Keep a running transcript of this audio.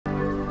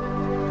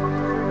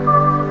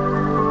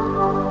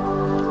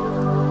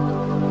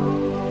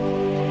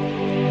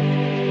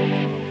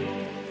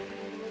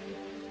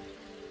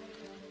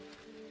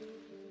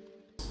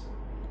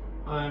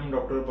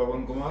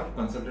Pavan Kumar,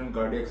 consultant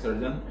cardiac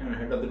surgeon and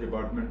head of the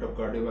Department of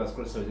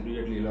Cardiovascular Surgery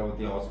at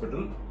Lilavati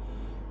Hospital.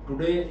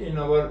 Today in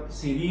our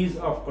series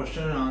of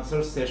question and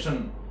answer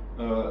session,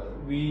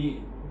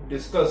 we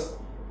discuss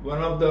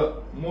one of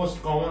the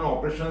most common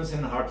operations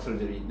in heart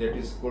surgery, that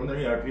is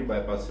coronary artery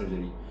bypass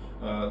surgery.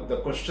 The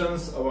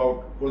questions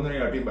about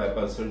coronary artery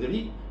bypass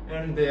surgery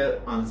and their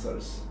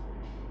answers.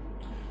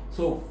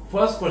 So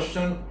first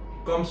question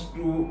comes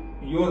to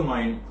your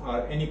mind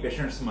or any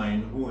patient's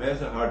mind who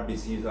has a heart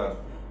disease or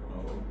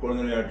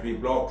coronary artery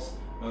blocks,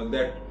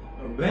 that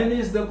when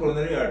is the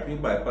coronary artery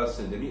bypass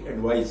surgery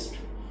advised?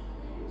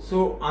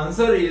 So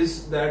answer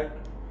is that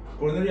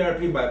coronary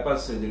artery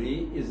bypass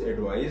surgery is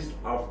advised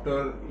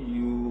after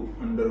you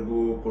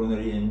undergo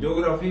coronary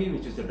angiography,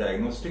 which is the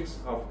diagnostics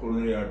of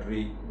coronary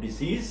artery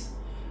disease,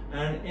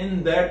 and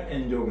in that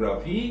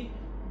angiography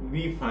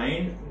we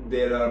find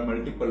there are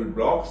multiple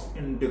blocks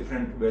in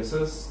different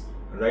vessels,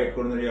 right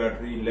coronary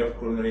artery, left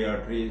coronary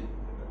artery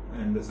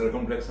and the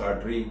circumflex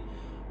artery.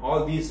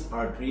 All these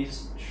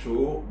arteries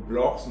show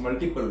blocks,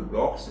 multiple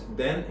blocks.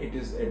 Then it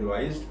is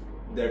advised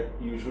that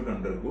you should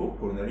undergo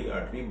coronary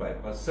artery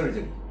bypass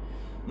surgery.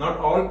 Not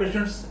all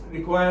patients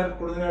require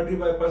coronary artery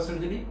bypass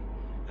surgery,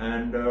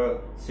 and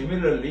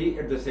similarly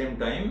at the same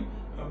time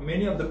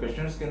many of the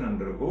patients can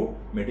undergo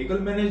medical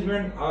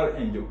management or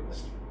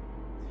angioplasty.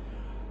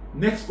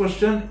 Next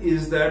question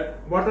is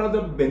that what are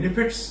the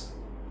benefits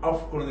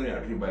of coronary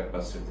artery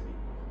bypass surgery?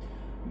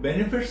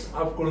 Benefits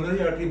of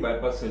coronary artery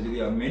bypass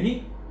surgery are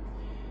many.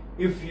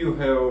 If you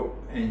have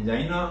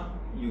angina,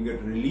 you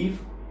get relief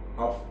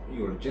of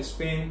your chest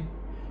pain.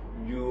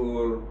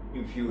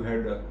 If you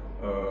had a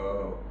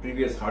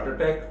previous heart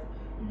attack,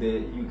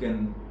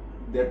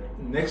 that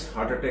next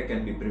heart attack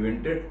can be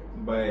prevented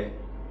by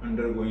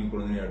undergoing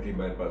coronary artery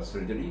bypass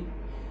surgery.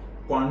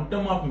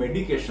 Quantum of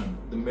medication,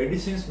 the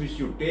medicines which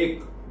you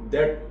take,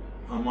 that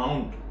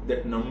amount,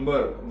 that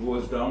number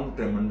goes down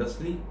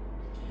tremendously,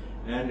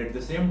 and at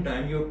the same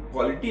time your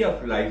quality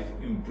of life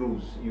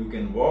improves. You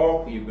can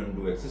walk, you can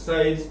do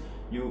exercise,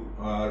 you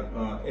are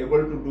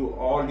able to do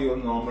all your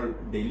normal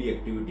daily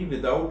activity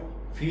without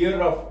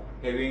fear of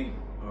having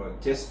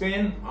chest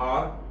pain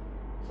or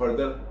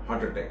further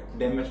heart attack,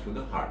 damage to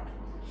the heart.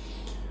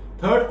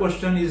 Third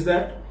question is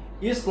that,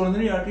 is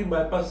coronary artery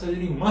bypass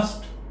surgery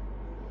must?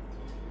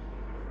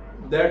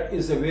 That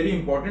is a very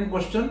important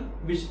question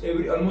which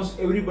almost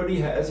everybody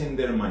has in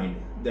their mind,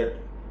 that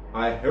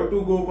I have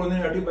to go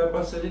coronary artery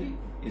bypass surgery.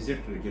 Is it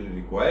really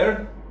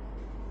required?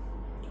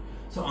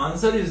 So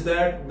answer is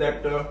that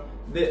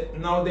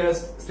now there are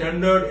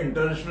standard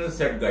international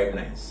set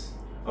guidelines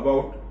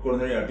about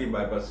coronary artery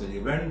bypass surgery,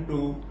 when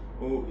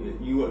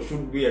you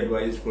should be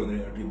advised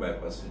coronary artery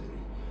bypass surgery.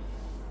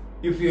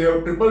 If you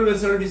have triple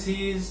vessel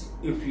disease,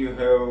 if you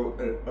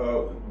have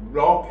a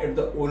block at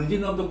the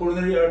origin of the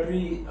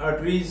coronary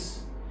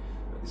arteries,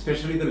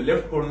 especially the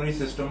left coronary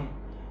system,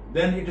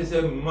 then it is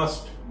a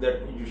must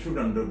that you should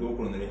undergo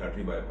coronary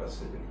artery bypass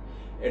surgery.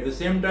 At the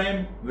same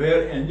time,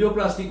 where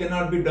angioplasty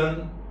cannot be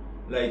done,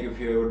 like if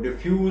you have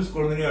diffuse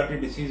coronary artery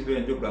disease where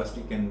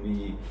angioplasty can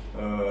be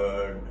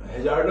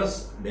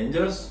hazardous,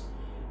 dangerous,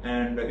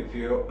 and if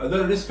you have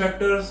other risk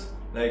factors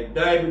like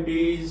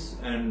diabetes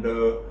and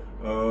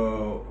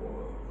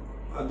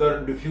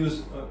other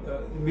diffuse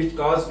which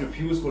cause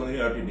diffuse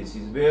coronary artery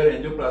disease where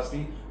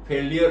angioplasty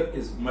failure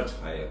is much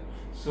higher,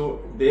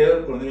 so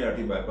there coronary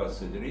artery bypass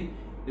surgery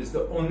is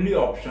the only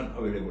option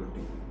available to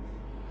you.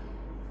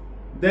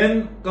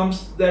 Then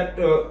comes that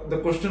the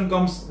question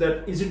comes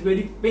that, is it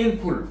very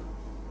painful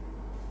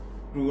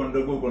to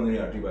undergo coronary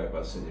artery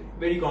bypass surgery?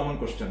 Very common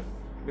question,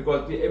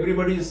 because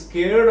everybody is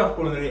scared of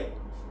coronary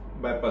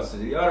bypass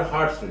surgery or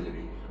heart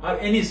surgery or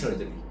any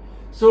surgery.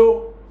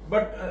 So,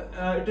 but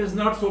it is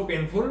not so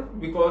painful,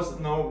 because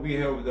now we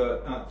have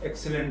the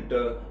excellent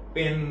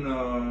pain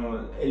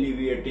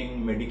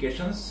alleviating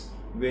medications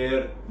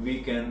where we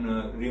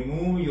can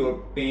remove your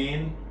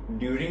pain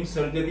during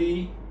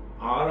surgery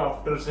or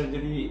after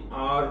surgery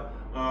or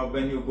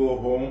when you go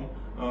home.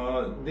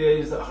 There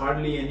is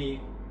hardly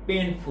any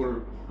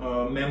painful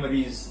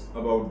memories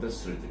about the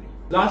surgery.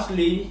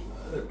 Lastly,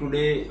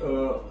 today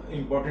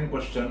important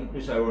question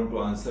which I want to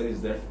answer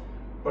is that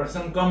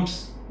person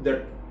comes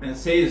and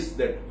says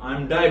that I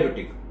am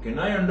diabetic. Can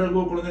I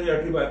undergo coronary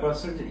artery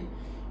bypass surgery?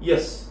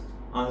 Yes.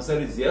 Answer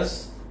is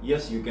yes.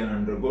 Yes, you can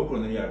undergo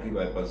coronary artery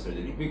bypass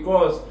surgery,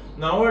 because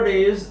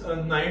nowadays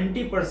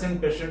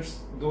 90% patients,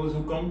 those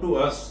who come to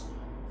us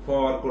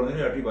for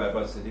coronary artery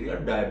bypass surgery, are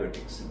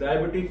diabetics.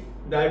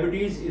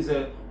 Diabetes is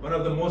one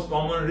of the most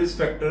common risk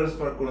factors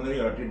for coronary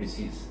artery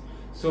disease.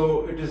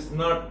 So it is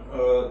not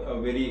a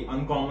very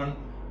uncommon,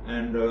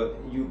 and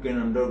you can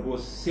undergo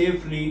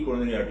safely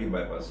coronary artery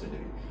bypass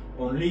surgery.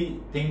 Only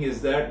thing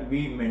is that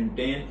we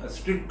maintain a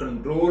strict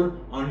control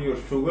on your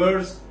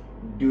sugars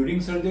during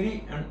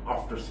surgery and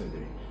after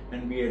surgery,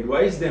 and we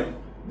advise them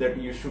that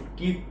you should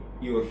keep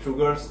your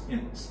sugars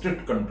in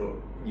strict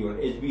control. Your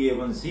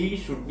HbA1c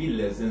should be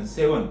less than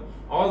 7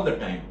 all the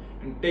time,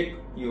 and take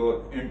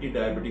your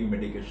anti-diabetic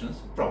medications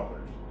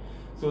properly.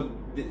 So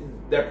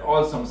that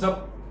all sums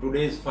up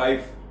today's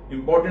 5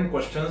 important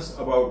questions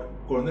about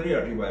coronary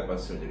artery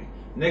bypass surgery.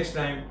 Next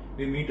time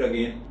we meet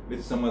again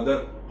with some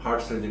other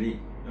heart surgery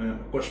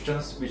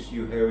questions which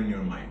you have in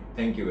your mind.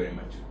 Thank you very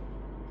much.